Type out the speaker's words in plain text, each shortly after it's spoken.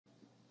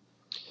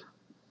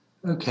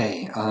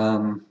Okay,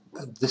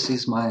 this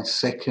is my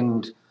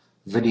second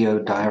video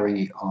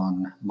diary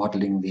on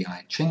modeling the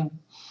I Ching.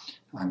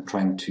 I'm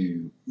trying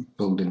to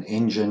build an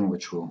engine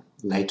which will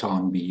later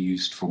on be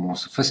used for more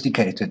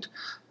sophisticated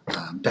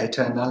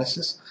data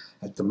analysis.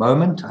 At the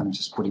moment, I'm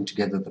just putting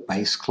together the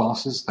base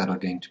classes that are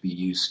going to be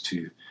used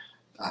to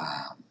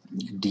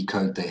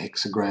decode the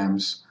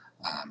hexagrams,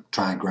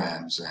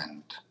 trigrams,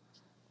 and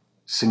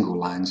single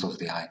lines of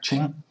the I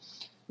Ching.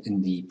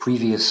 In the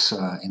previous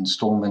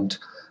installment,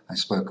 I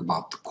spoke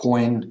about the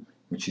coin,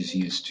 which is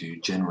used to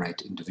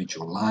generate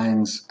individual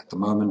lines. At the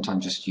moment,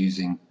 I'm just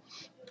using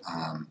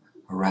a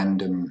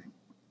random,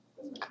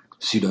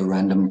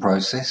 pseudo-random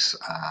process,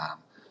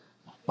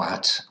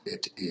 but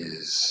it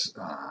is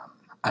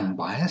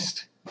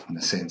unbiased in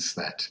the sense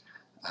that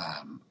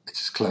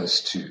it's as close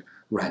to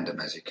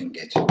random as you can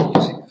get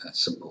using a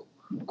simple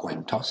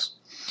coin toss.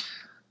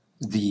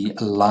 The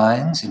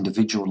lines,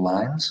 individual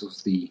lines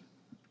of the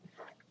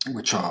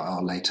which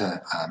are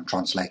later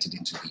translated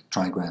into the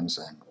trigrams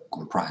and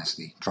comprise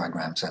the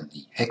trigrams and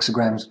the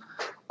hexagrams,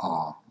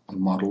 are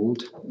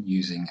modeled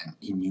using an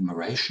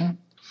enumeration,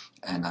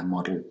 and I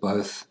model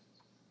both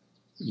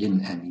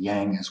yin and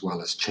yang as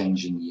well as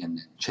changing yin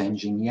and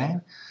changing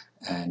yang,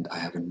 and I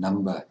have a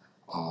number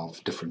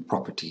of different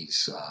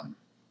properties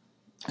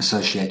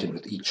associated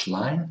with each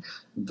line.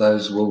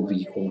 Those will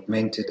be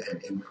augmented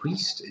and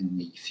increased in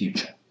the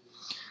future.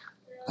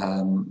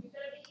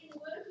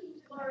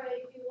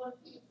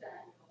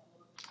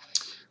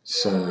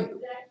 So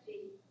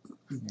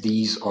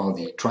these are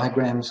the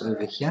trigrams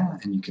over here,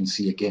 and you can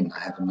see again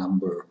I have a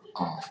number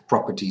of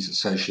properties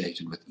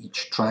associated with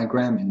each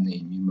trigram in the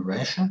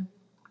enumeration.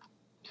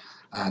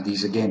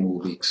 These again will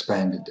be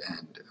expanded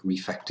and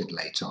refactored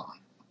later on.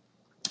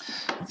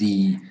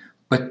 The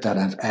bit that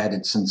I've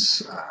added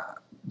since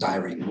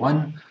diary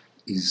 1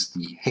 is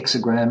the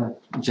hexagram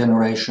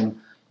generation.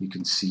 You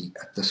can see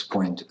at this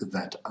point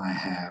that I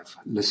have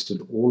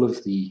listed all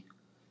of the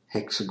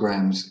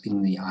hexagrams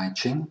in the I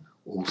Ching,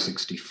 all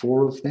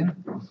 64 of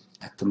them.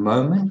 At the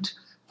moment,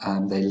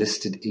 they're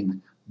listed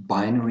in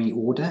binary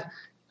order,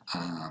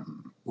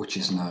 which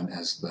is known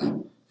as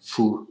the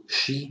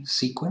Fu-Shi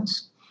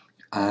sequence.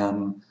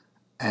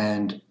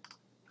 And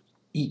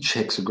each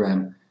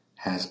hexagram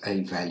has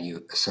a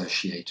value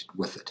associated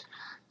with it.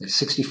 There's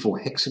 64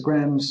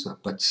 hexagrams,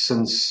 but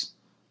since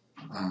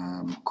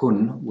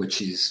Kun,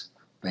 which is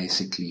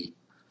basically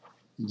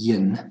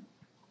yin,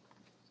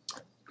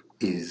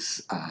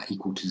 is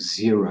equal to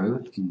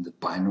 0 in the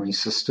binary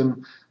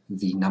system,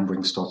 the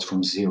numbering starts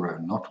from 0,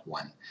 not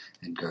 1,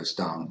 and goes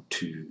down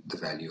to the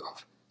value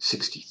of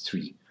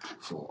 63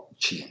 for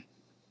Qian.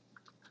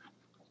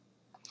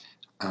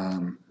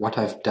 What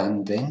I've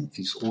done then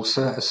is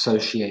also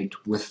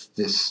associate with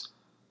this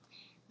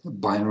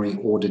binary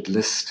ordered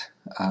list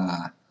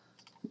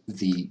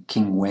the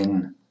King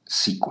Wen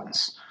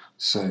sequence.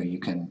 So you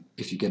can,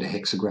 if you get a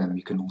hexagram,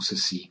 you can also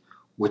see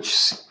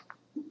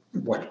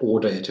what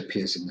order it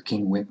appears in the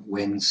King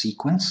Wen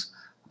sequence,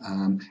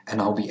 and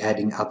I'll be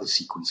adding other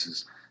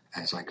sequences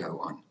as I go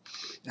on.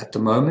 At the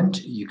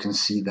moment, you can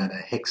see that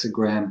a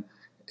hexagram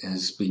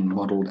is being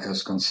modeled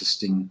as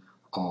consisting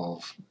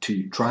of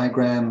 2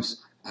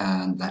 trigrams,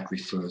 and that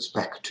refers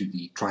back to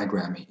the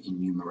trigram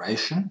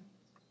enumeration.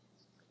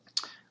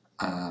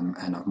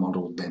 And I've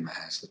modeled them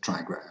as the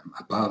trigram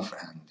above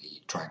and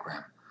the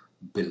trigram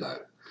below.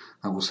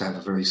 I also have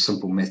a very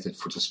simple method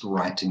for just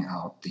writing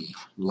out the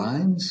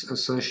lines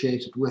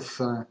associated with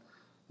a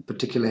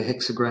particular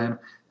hexagram,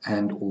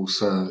 and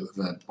also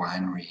the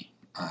binary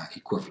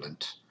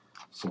equivalent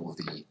for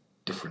the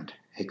different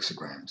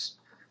hexagrams.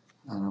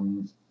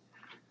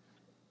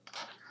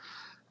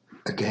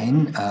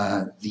 Again,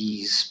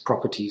 these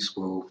properties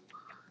will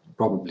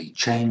probably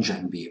change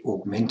and be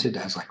augmented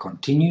as I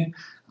continue.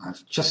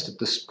 I've just at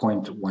this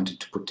point wanted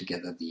to put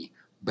together the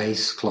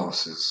base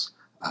classes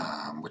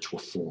which will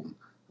form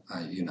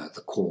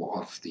the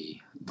core of the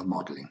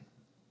modeling.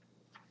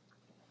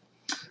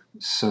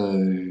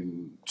 So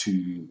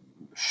to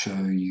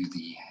show you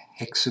the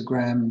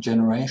hexagram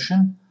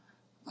generation,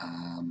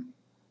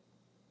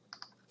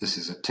 this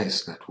is a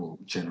test that will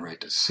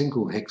generate a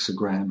single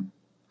hexagram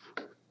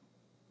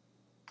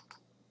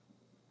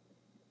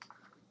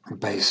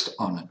based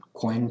on a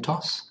coin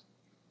toss.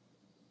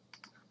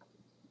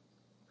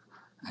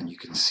 And you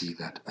can see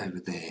that over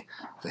there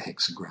the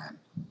hexagram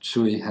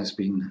Tsui has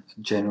been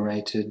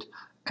generated,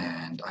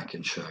 and I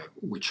can show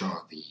which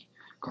are the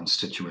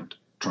constituent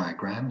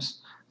trigrams,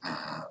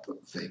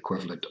 the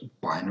equivalent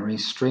binary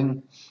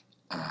string,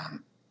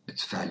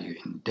 its value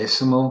in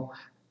decimal,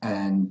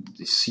 and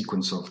the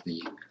sequence of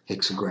the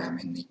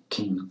hexagram in the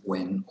King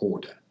Wen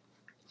order.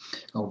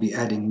 I'll be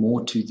adding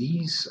more to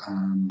these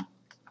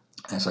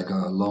as I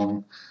go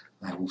along.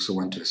 I also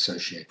want to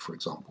associate, for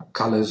example,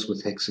 colors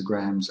with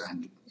hexagrams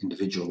and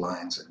individual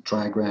lines and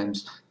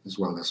trigrams, as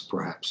well as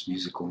perhaps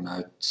musical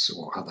notes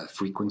or other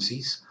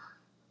frequencies.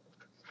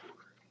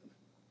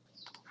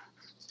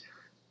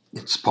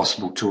 It's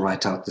possible to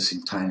write out this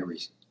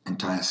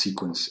entire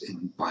sequence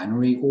in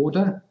binary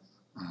order,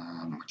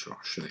 which I'll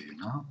show you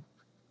now.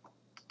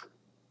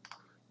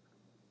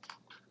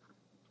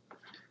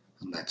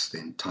 and that's the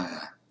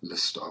entire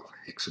list of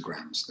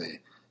hexagrams there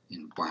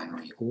in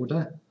binary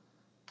order.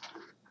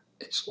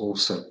 It's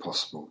also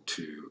possible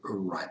to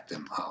write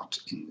them out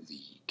in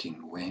the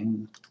King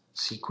Wen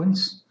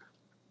sequence,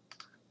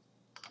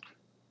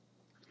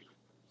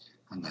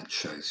 and that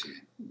shows you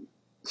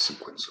the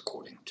sequence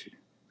according to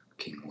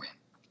King Wen.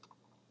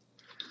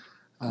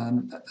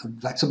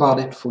 That's about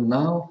it for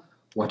now.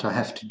 What I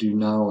have to do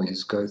now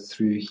is go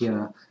through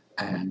here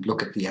and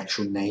look at the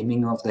actual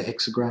naming of the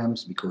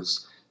hexagrams,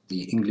 because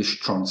the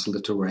English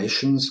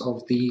transliterations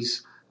of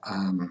these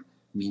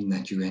mean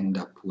that you end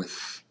up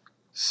with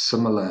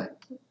similar,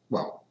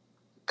 well,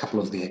 a couple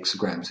of the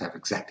hexagrams have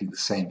exactly the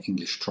same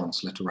English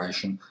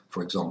transliteration.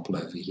 For example,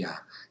 over here,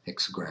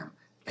 hexagram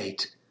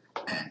 8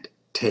 and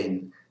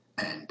 10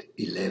 and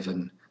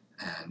 11,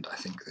 and I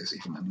think there's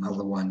even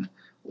another one,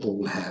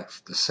 all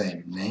have the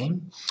same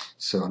name.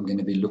 So I'm going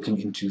to be looking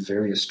into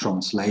various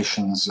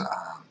translations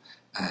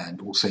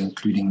and also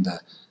including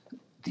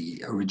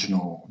the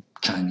original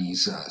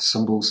Chinese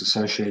symbols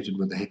associated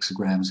with the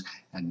hexagrams,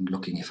 and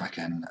looking if I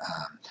can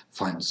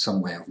find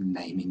some way of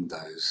naming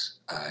those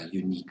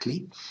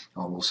uniquely.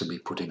 I'll also be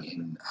putting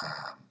in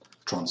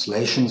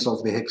translations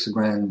of the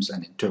hexagrams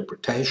and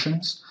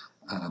interpretations,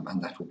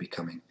 and that will be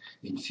coming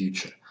in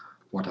future.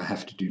 What I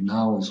have to do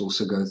now is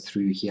also go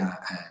through here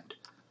and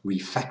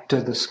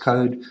refactor this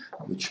code,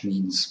 which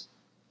means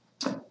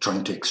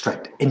trying to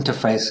extract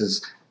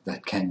interfaces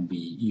that can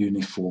be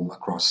uniform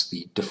across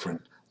the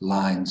different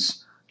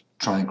lines,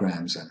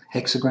 trigrams and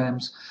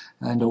hexagrams,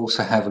 and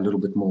also have a little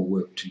bit more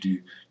work to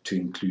do to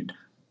include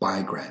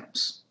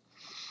bigrams.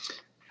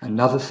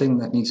 Another thing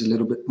that needs a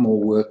little bit more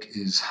work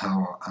is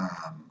how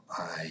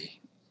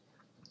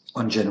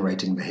on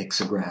generating the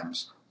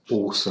hexagrams,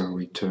 also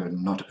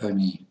return not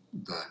only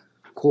the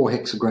core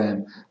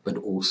hexagram, but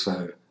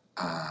also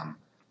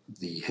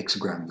the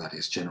hexagram that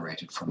is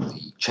generated from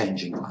the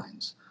changing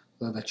lines.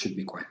 So that should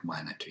be quite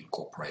minor to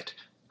incorporate,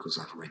 because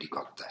I've already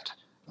got that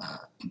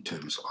in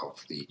terms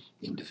of the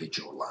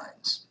individual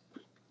lines.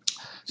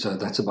 So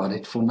that's about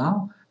it for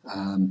now.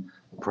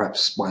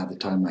 Perhaps by the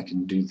time I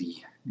can do the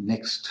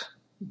next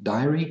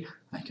diary,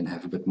 I can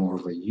have a bit more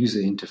of a user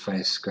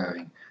interface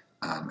going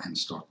and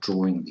start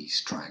drawing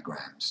these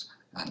trigrams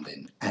and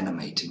then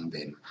animating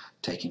them,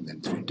 taking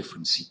them through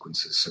different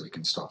sequences so we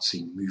can start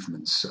seeing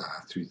movements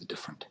through the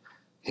different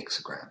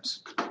hexagrams.